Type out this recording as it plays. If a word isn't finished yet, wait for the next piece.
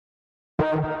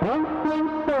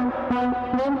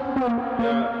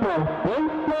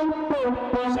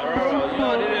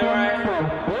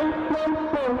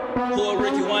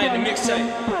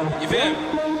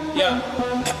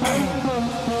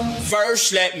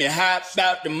First, let me hop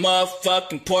out the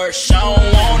motherfucking Porsche. I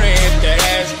don't wanna hit the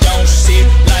ass, don't sit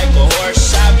like a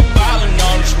horse. I be ballin'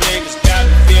 on these niggas, got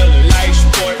me feelin' like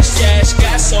sports. Yeah, it's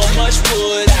got so much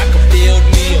wood, I could build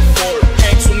me a fort.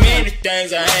 Ain't too many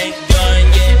things I ain't done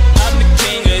yet. I'm the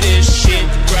king of this shit,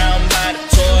 the ground by the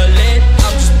toilet.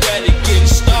 I'm just barely getting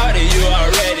started, you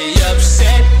already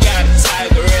upset. Got a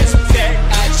tiger as a pet,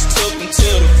 I just took him to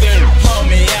the vet.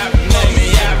 Homie, I remember.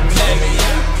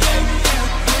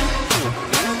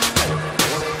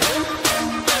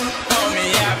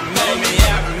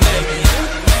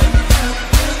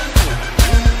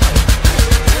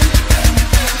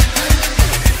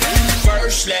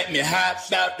 Let me hop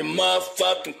out the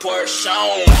motherfucking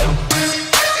Porsche.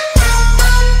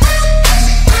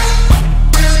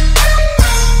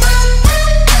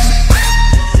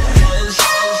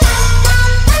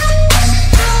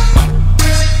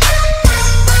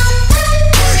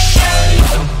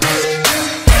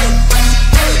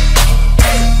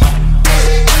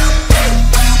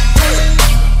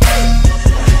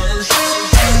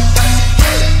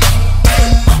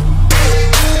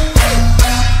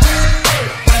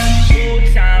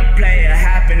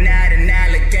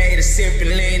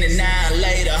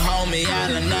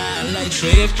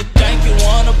 If you think you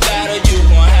wanna battle, you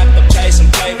gon' have to pay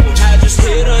some paper. I just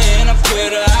hit her and I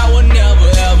quit her, I would never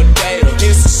ever date her.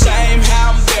 It's the same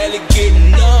how I'm barely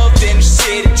getting up in the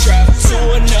city. Travel to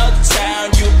another town,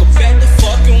 you can bet the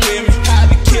fucking with me. I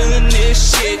be killing this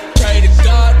shit, pray to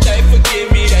God they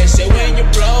forgive me. They say when you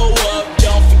blow up,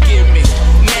 don't forgive me.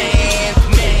 Man.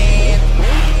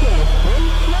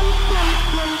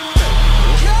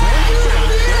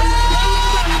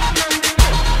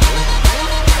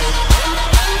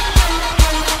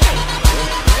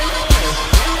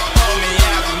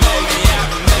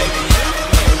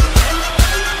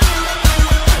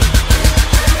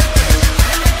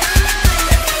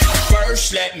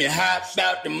 Let me hop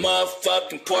out the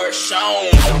motherfucking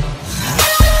Porsche.